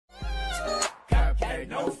cupcake,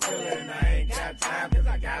 no feeling. I ain't got time cause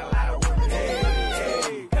I got a lot of women.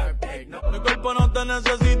 Hey, cupcake, no. Mi cuerpo no te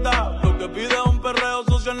necesita. Lo que pide es un perreo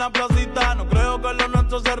sucio en la placita. No creo que lo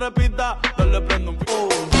nuestro se repita. Yo le prendo un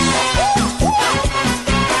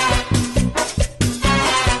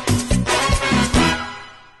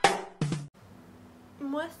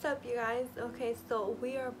What's up, you guys? Okay, so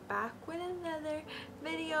we are back with another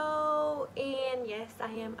video, and yes,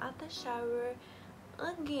 I am at the shower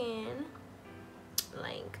again.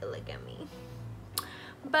 Like, look at me.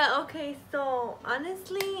 But okay, so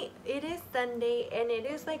honestly, it is Sunday and it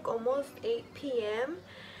is like almost 8 p.m.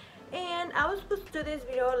 and I was supposed to do this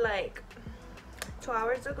video like 2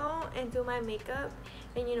 hours ago and do my makeup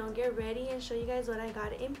and, you know, get ready and show you guys what I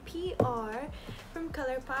got in PR from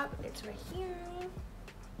ColourPop. It's right here.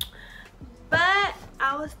 But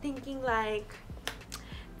I was thinking, like,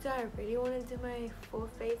 do I really want to do my full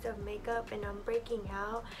face of makeup and I'm breaking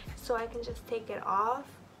out so I can just take it off?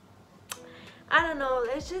 I don't know.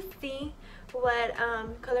 Let's just see what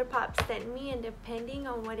ColourPop sent me, and depending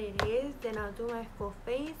on what it is, then I'll do my full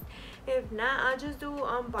face. If not, I'll just do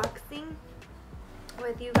unboxing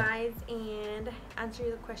with you guys and answer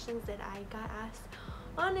the questions that I got asked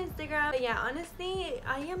on Instagram. But yeah, honestly,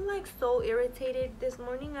 I am like so irritated. This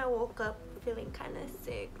morning I woke up feeling kind of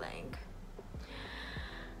sick. Like,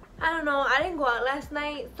 I don't know, I didn't go out last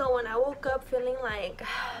night, so when I woke up feeling like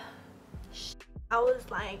I was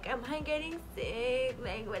like, am I getting sick?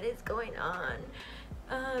 Like, what is going on?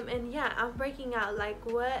 And yeah, I'm breaking out. Like,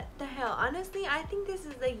 what the hell? Honestly, I think this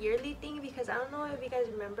is a yearly thing, because I don't know if you guys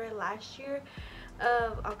remember last year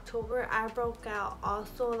of October I broke out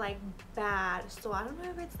also, like, bad. So I don't know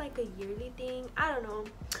if it's like a yearly thing, I don't know.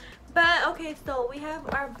 But okay, so we have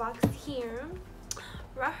our box here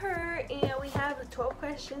right here, and we have 12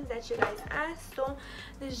 questions that you guys asked. So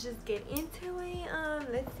let's just get into it.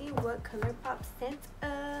 Let's see what ColourPop sent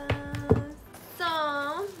us.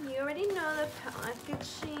 So you already know the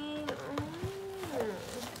packaging.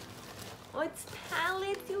 Oh, it's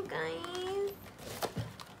palettes, you guys.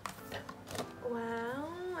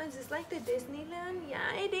 Wow, is this like the Disneyland?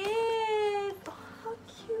 Yeah, it is. Oh, how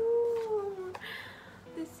cute.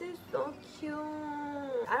 This is so cute.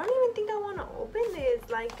 I don't even think I want to open this.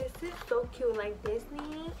 Like, this is so cute. Like,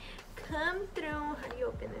 Disney, come through. How do you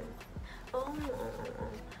open this? Oh.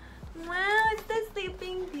 Wow, it's the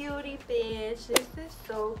Sleeping Beauty, bitch. This is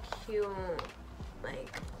so cute.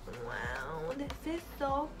 Like, wow, this is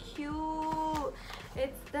so cute.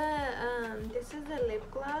 It's the this is the lip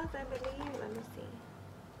gloss, I believe. Let me see.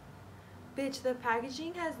 Bitch, the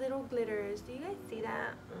packaging has little glitters. Do you guys see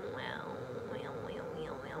that? Wow.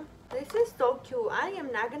 This is so cute. I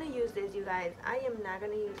am not gonna use this, you guys. I am not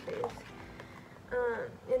gonna use this.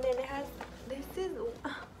 And then it has, this is,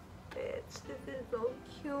 bitch, this is so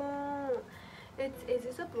cute. Is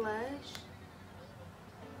this a blush?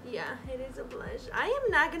 Yeah, it is a blush. I am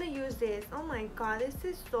not gonna use this. Oh my god, this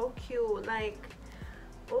is so cute. Like,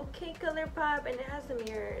 okay, ColourPop, and it has a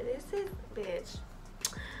mirror. This is, bitch,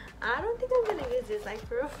 I don't think I'm gonna use this. Like,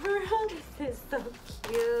 for real, this is so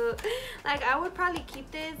cute. Like, I would probably keep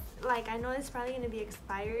this. Like, I know it's probably gonna be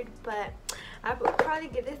expired, but I would probably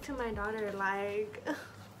give this to my daughter. Like,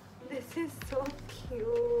 this is so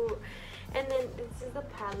cute. And then this is the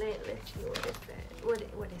palette. Let's see what it says. What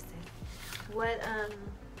is it? What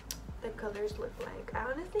the colors look like.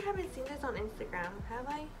 I honestly haven't seen this on Instagram. Have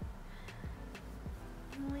I?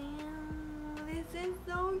 Wow, this is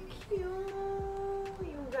so cute,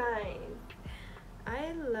 you guys.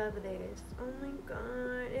 I love this. Oh my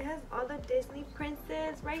god, it has all the Disney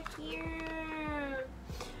princess right here.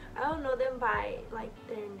 I don't know them by like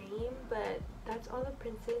their name, but that's all the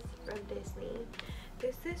princess from Disney.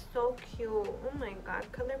 This is so cute. Oh my god,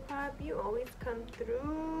 ColourPop, you always come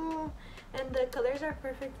through. And the colors are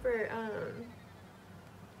perfect for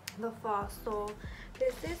the fall. So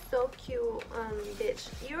this is so cute. Bitch,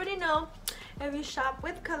 you already know, if you shop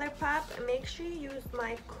with ColourPop, make sure you use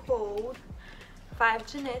my code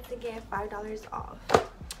 5Jeanette to get $5 off.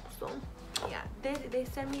 So yeah, they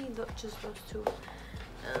sent me just those two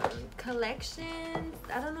collections.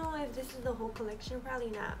 I don't know if this is the whole collection,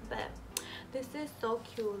 probably not, but this is so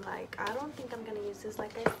cute. Like, I don't think I'm gonna use this,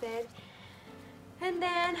 like I said. And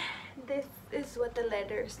then this is what the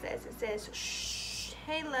letter says. It says, shh,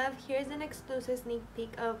 hey love, here's an exclusive sneak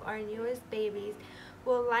peek of our newest babies.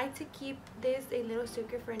 We'll like to keep this a little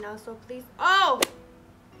secret for now, so please. Oh,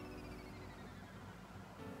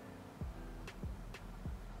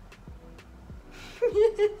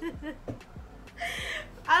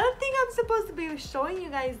 I don't think I'm supposed to be showing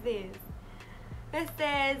you guys this. It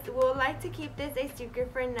says, we'll like to keep this a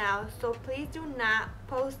secret for now, so please do not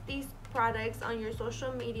post these products on your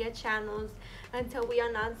social media channels until we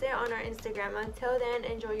announce it on our Instagram. Until then,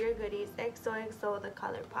 enjoy your goodies. XOXO, the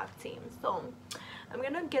ColourPop team. So I'm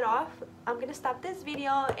gonna get off. I'm gonna stop this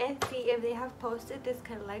video and see if they have posted this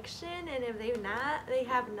collection, and if they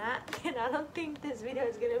have not, then I don't think this video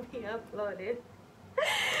is gonna be uploaded.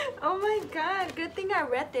 Oh my god, good thing I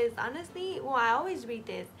read this. Honestly, well, I always read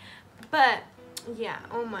this, but yeah,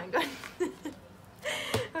 oh my god.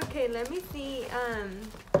 Okay, let me see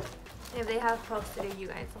if they have posted it, you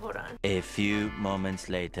guys. Hold on. A few moments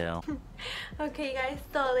later. Okay guys,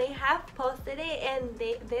 so they have posted it, and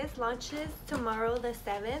this launches tomorrow the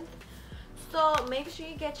 7th. So make sure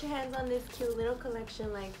you get your hands on this cute little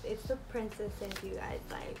collection. Like, it's the princesses, you guys.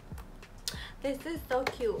 Like, this is so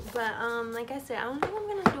cute. But like I said, I don't think I'm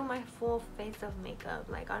gonna do my full face of makeup.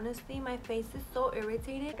 Like, honestly, my face is so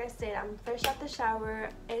irritated. Like I said, I'm fresh out the shower.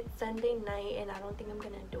 It's Sunday night, and I don't think I'm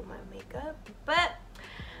gonna do my makeup, but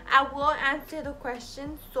I will answer the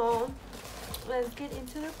questions. So let's get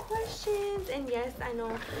into the questions. And yes, I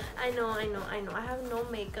know I have no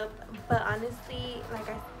makeup, but honestly,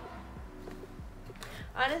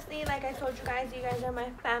 like I told you guys are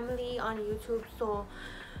my family on YouTube. So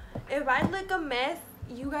if I look a mess,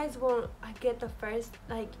 you guys will get the first,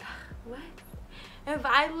 like, what? If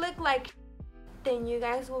I look like, then you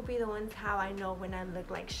guys will be the ones how I know when I look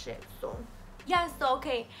like shit. So yeah, so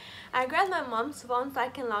okay, I grabbed my mom's phone so I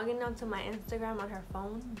can log in onto my Instagram on her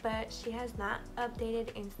phone, but she has not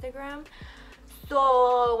updated Instagram.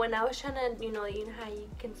 So when I was trying to, you know how you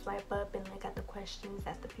can swipe up and look at the questions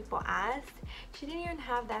that the people asked, she didn't even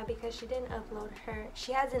have that because she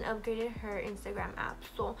hasn't upgraded her Instagram app.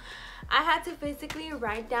 So I had to physically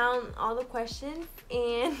write down all the questions,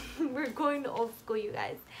 and we're going to old school, you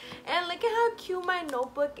guys. And look at how cute my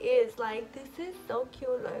notebook is. Like, this is so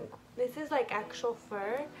cute. Like, this is like actual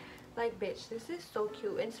fur. Like, bitch, this is so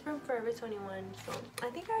cute. It's from Forever 21. So I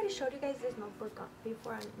think I already showed you guys this notebook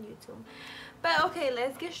before on YouTube. But okay,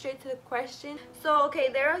 let's get straight to the question. So okay,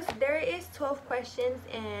 there is 12 questions,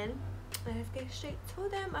 and let's get straight to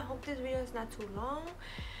them. I hope this video is not too long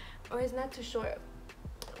or it's not too short.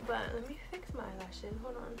 But let me fix my eyelashes.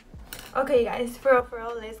 Hold on. Okay guys, for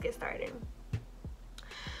real, let's get started.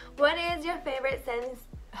 What is your favorite sentence?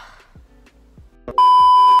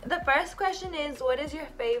 The first question is, what is your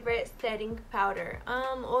favorite setting powder?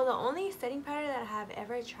 Well, the only setting powder that I have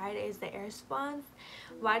ever tried is the Airspons.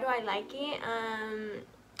 Why do I like it?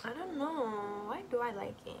 I don't know. Why do I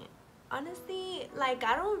like it? Honestly, like,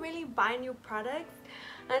 I don't really buy new products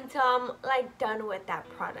until I'm like done with that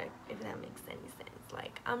product, if that makes any sense.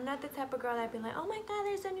 Like, I'm not the type of girl that'd be like, oh my god,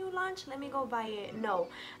 there's a new launch, let me go buy it. No,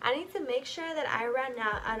 I need to make sure that I ran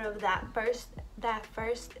out of that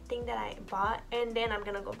first thing that I bought, and then I'm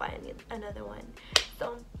gonna go buy another one.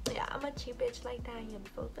 So yeah, I'm a cheap bitch like that. I am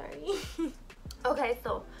so sorry. Okay,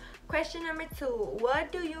 so question number 2,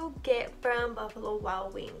 what do you get from Buffalo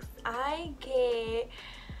Wild Wings? I get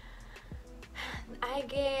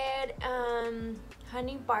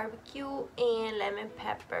honey barbecue and lemon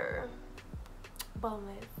pepper.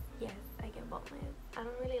 Boneless. Yes, I get boneless. I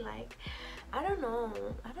don't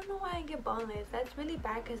know why I get boneless. That's really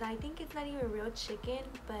bad because I think it's not even real chicken,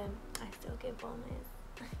 but I still get boneless.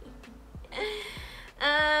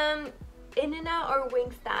 In-N-Out or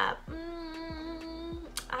Wingstop?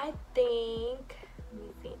 I think, let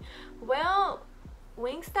me see. Well,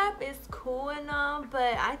 Wingstop is cool and all,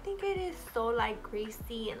 but I think it is so like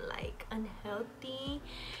greasy and like unhealthy.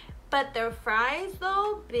 But their fries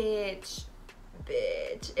though, bitch,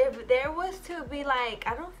 if there was to be like,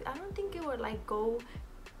 I don't think it would like go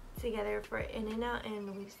together for In-N-Out and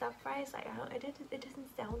Wingstop fries. Like, it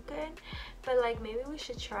doesn't sound good, but like maybe we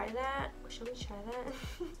should try that. Should we try that?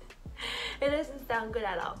 It doesn't sound good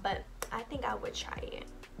at all, but I think I would try it.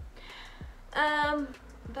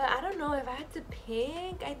 But I don't know if I had to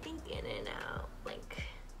pick. I think In-N-Out. Like,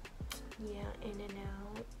 yeah,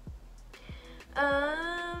 In-N-Out.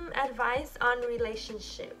 Advice on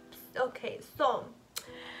relationships. Okay, so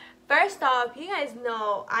first off, you guys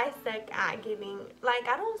know I suck at giving, like,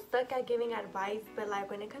 I don't suck at giving advice, but like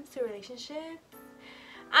when it comes to relationships,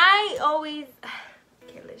 I always,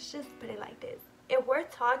 okay, let's just put it like this. If we're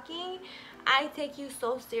talking, I take you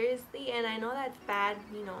so seriously, and I know that's bad,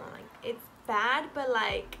 you know, like it's bad, but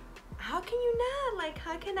like, how can you not? Like,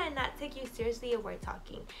 how can I not take you seriously if we're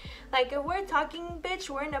talking? Like, if we're talking, bitch,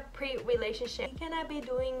 we're in a pre-relationship. You cannot be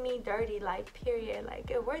doing me dirty, like, period. Like,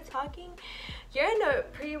 if we're talking, you're in a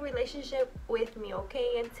pre-relationship with me,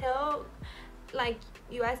 okay? Until, like,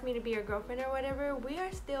 you ask me to be your girlfriend or whatever, we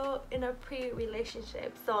are still in a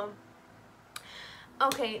pre-relationship. So,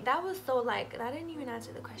 Okay, that was so like, that didn't even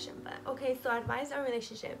answer the question. But okay, so advice on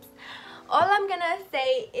relationships. All I'm gonna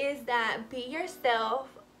say is that be yourself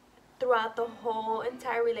throughout the whole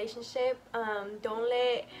entire relationship. Don't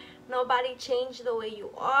let nobody change the way you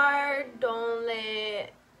are. Don't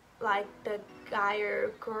let like the guy or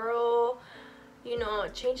girl, you know,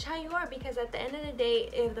 change how you are, because at the end of the day,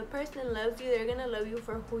 if the person loves you, they're gonna love you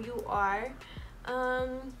for who you are.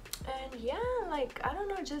 And yeah, like, I don't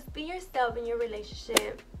know, just be yourself in your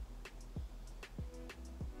relationship.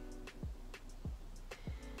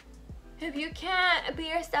 If you can't be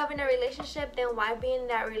yourself in a relationship, then why be in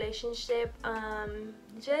that relationship?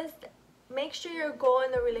 Just make sure your goal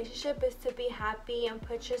in the relationship is to be happy and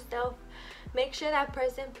put yourself, make sure that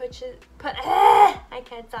person I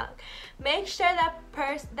can't talk. Make sure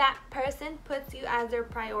that person puts you as their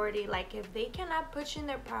priority. Like, if they cannot put you in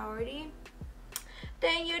their priority,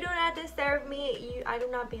 then you do not deserve me. I do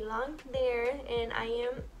not belong there, and I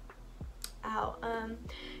am out.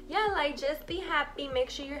 Yeah, like, just be happy. Make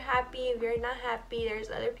sure you're happy. If you're not happy, there's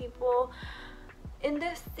other people in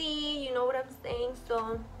the sea, you know what I'm saying?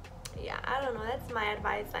 So yeah, I don't know, that's my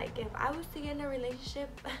advice. Like, if I was to get in a relationship,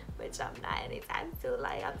 which I'm not anytime soon,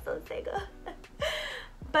 like, I'm so single.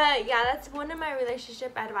 But yeah, that's one of my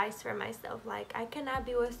relationship advice for myself. Like, I cannot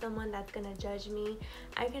be with someone that's gonna judge me.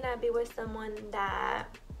 I cannot be with someone that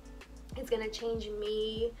is gonna change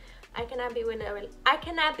me. I cannot be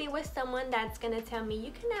with someone that's gonna tell me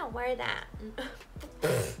you cannot wear that.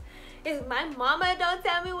 If my mama don't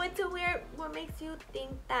tell me what to wear, what makes you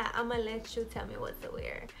think that I'm gonna let you tell me what to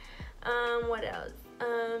wear? What else?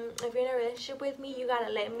 If you're in a relationship with me, you gotta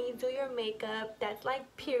let me do your makeup. That's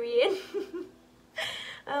like period.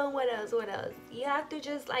 What else? You have to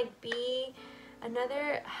just like be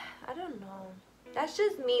another, I don't know, that's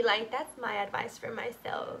just me. Like, that's my advice for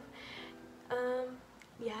myself.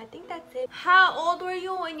 Yeah, I think that's it. How old were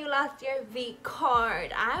you when you lost your V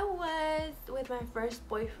card? I was with my first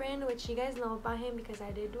boyfriend, which you guys know about him because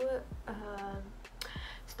I did do a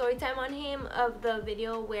story time on him of the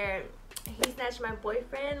video where he snatched my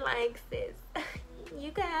boyfriend. Like, sis,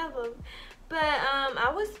 you can have him. But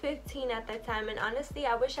I was 15 at that time, and honestly,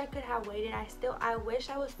 I wish I could have waited. I wish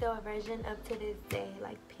I was still a virgin up to this day.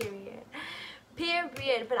 Like, period.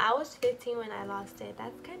 But I was 15 when I lost it.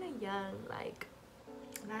 That's kind of young. Like,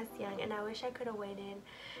 that's young, and I wish I could have waited.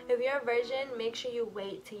 If you're a virgin, make sure you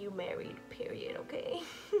wait till you married, period, okay?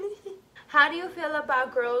 How do you feel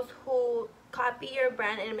about girls who copy your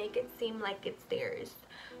brand and make it seem like it's theirs?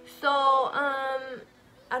 So I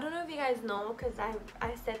don't know if you guys know, because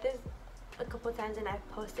I said this a couple times and I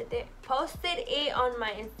posted it on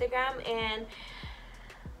my Instagram. And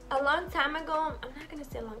a long time ago, I'm not gonna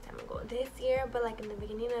say a long time ago, this year, but like in the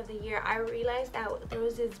beginning of the year, I realized that there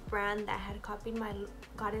was this brand that had copied my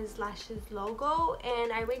Goddess Lashes logo,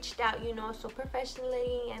 and I reached out, you know, so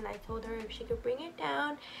professionally, and I told her if she could bring it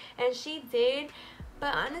down, and she did.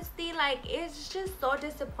 But honestly, like, it's just so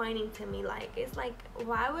disappointing to me. Like, it's like,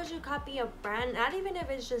 why would you copy a brand? Not even if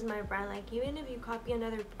it's just my brand, like, even if you copy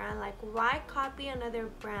another brand, like, why copy another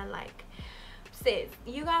brand? Like, sis,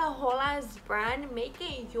 you got a whole ass brand, make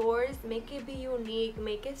it yours, make it be unique,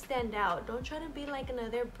 make it stand out. Don't try to be like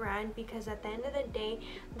another brand, because at the end of the day,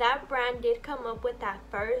 that brand did come up with that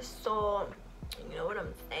first. So you know what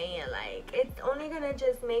I'm saying? Like, it's only gonna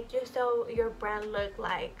just make your brand look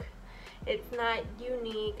like it's not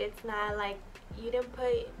unique. It's not like you didn't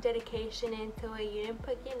put dedication into it. You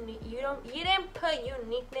didn't put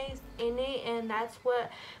uniqueness in it, and that's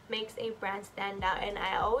what makes a brand stand out. And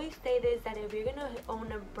I always say this, that if you're gonna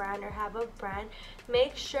own a brand or have a brand,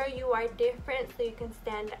 make sure you are different so you can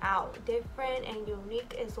stand out. Different and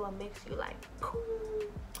unique is what makes you like, poof.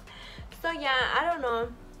 So yeah, I don't know.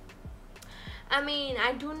 I mean,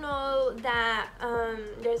 I do know that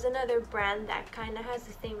there's another brand that kind of has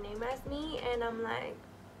the same name as me, and I'm like,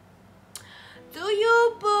 do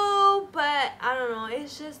you, boo? But I don't know,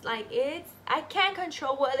 it's just like, I can't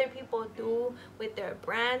control what other people do with their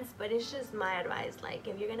brands, but it's just my advice. Like,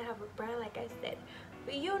 if you're gonna have a brand, like I said,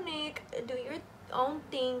 be unique, do your own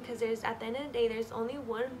thing, because at the end of the day, there's only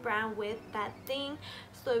one brand with that thing.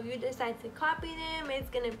 So if you decide to copy them, it's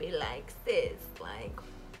gonna be like, sis, like,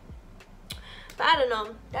 but I don't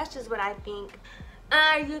know, that's just what I think.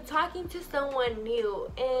 Are you talking to someone new?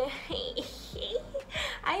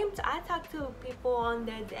 I talk to people on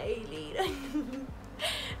the daily.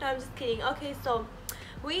 No, I'm just kidding. Okay, so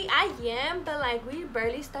I am, but like, we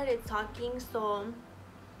barely started talking, so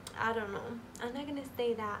I don't know. I'm not gonna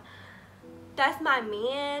say that that's my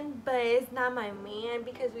man, but it's not my man,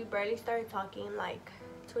 because we barely started talking like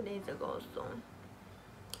 2 days ago, so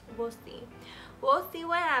we'll see. we'll see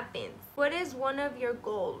what happens. What is one of your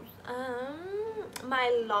goals?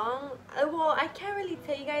 Well, I can't really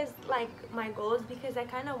tell you guys like my goals because I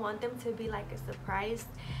kind of want them to be like a surprise.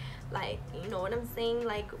 Like, you know what I'm saying?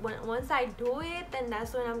 Like once I do it, then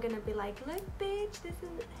that's when I'm gonna be like, look bitch, this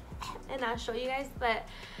is and I'll show you guys. But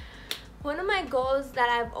one of my goals that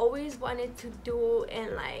I've always wanted to do,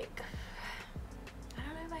 and like I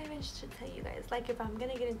don't know if I even should tell you guys, like if I'm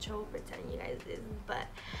gonna get in trouble for telling you guys this, but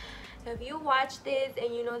if you watch this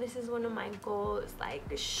and you know this is one of my goals, like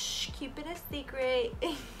shh, keep it a secret.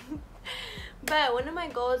 But one of my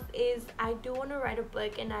goals is I do want to write a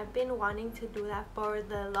book, and I've been wanting to do that for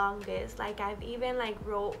the longest. Like I've even like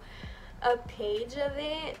wrote a page of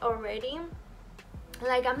it already.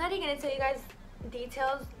 Like I'm not even gonna tell you guys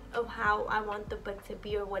details of how I want the book to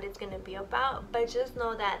be or what it's gonna be about, but just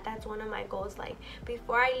know that that's one of my goals. Like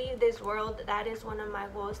before I leave this world, that is one of my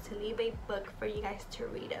goals, to leave a book for you guys to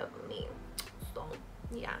read of me. So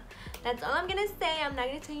yeah, that's all I'm gonna say. I'm not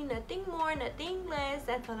gonna tell you nothing more, nothing less.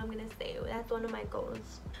 That's all I'm gonna say. That's one of my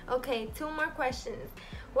goals. Okay, 2 more questions.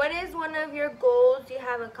 What is one of your goals you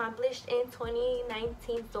have accomplished in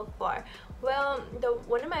 2019 so far? Well,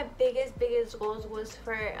 one of my biggest goals was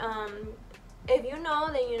for if you know,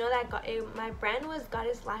 then you know that my brand was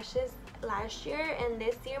Goddess Lashes last year, and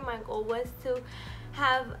this year my goal was to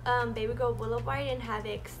have Baby Girl Boulevard and have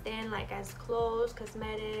it extend like as clothes,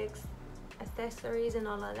 cosmetics, accessories, and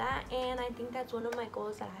all of that. And I think that's one of my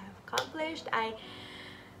goals that I have accomplished. I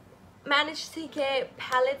managed to get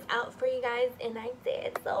palettes out for you guys, and I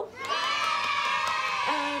did. So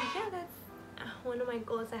yeah, that's one of my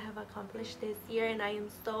goals I have accomplished this year, and I am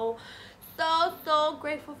so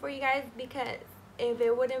grateful for you guys, because if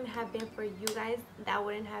it wouldn't have been for you guys, that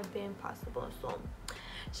wouldn't have been possible. So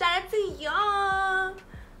shout out to y'all.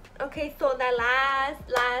 Okay, so the last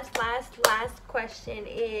question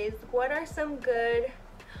is, what are some good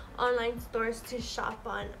online stores to shop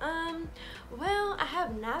on? Well, I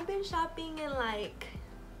have not been shopping in like,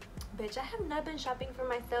 bitch, I have not been shopping for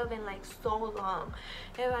myself in like so long.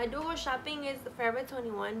 If I do go shopping, it's Forever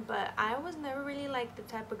 21, but I was never really like the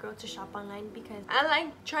type of girl to shop online, because I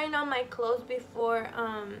like trying on my clothes before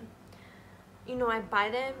you know, I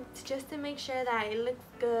buy them, just to make sure that it looks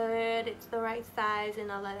good, it's the right size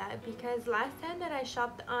and all of that. Because last time that I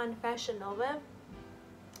shopped on Fashion Nova,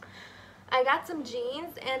 I got some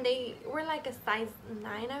jeans and they were like a size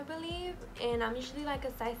 9, I believe, and I'm usually like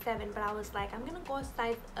a size 7, but I was like, I'm gonna go a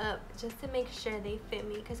size up just to make sure they fit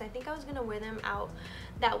me, because I think I was gonna wear them out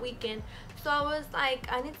that weekend. So I was like,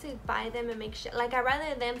 I need to buy them and make sure, like, I'd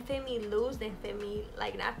rather them fit me loose than fit me,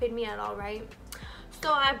 like, not fit me at all, right?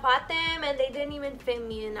 So I bought them and they didn't even fit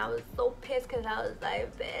me, and I was so pissed, because I was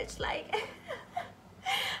like, bitch, like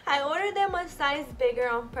I ordered them a size bigger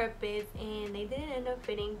on purpose and they didn't end up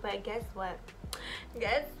fitting. But guess what,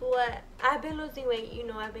 I've been losing weight, you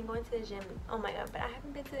know, I've been going to the gym. Oh my god, but I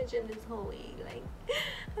haven't been to the gym this whole week, like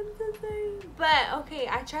I'm so sorry. But okay,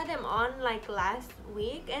 I tried them on like last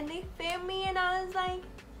week and they fit me, and I was like,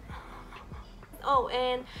 oh,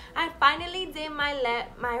 and I finally did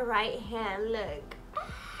my right hand.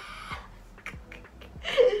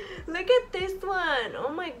 Look at this one.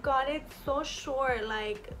 Oh my god, it's so short.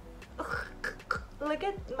 Like look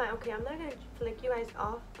at my, okay, I'm not gonna flick you guys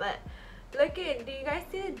off, but look at, do you guys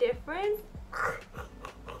see the difference?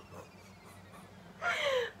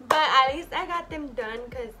 But at least I got them done,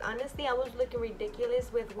 because honestly I was looking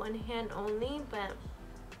ridiculous with one hand only. But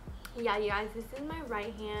yeah, you guys, this is my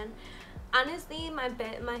right hand. Honestly, my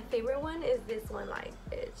favorite one is this one. Like,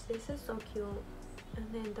 this is so cute. And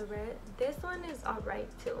then the red, this one is alright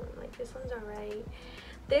too. Like, this one's alright.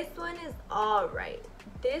 This one is alright.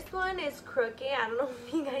 This one is crooked. I don't know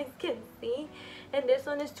if you guys can see. And this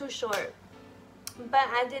one is too short. But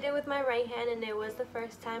I did it with my right hand, and it was the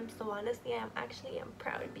first time. So honestly, I'm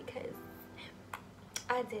proud, because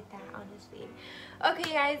I did that, honestly.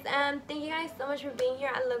 Okay guys, thank you guys so much for being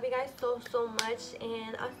here. I love you guys so much,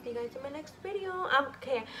 and I'll see you guys in my next video.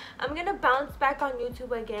 Okay, I'm gonna bounce back on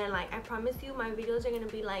YouTube again. Like, I promise you, my videos are gonna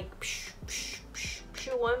be like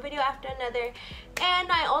one video after another.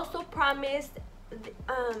 And I also promised,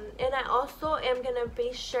 and I also am gonna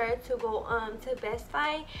be sure to go to Best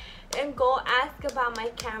Buy and go ask about my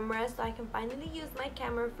camera, so I can finally use my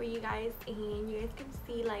camera for you guys, and you guys can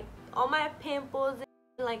see like all my pimples,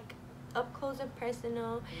 like up close and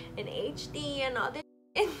personal, and HD and all this.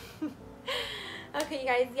 Okay you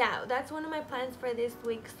guys, yeah, that's one of my plans for this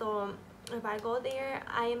week. So if I go there,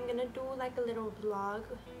 I am gonna do like a little vlog.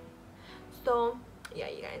 So yeah,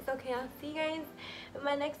 you guys, okay, I'll see you guys in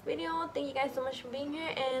my next video. Thank you guys so much for being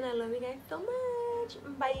here, and I love you guys so much.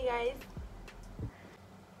 Bye you guys.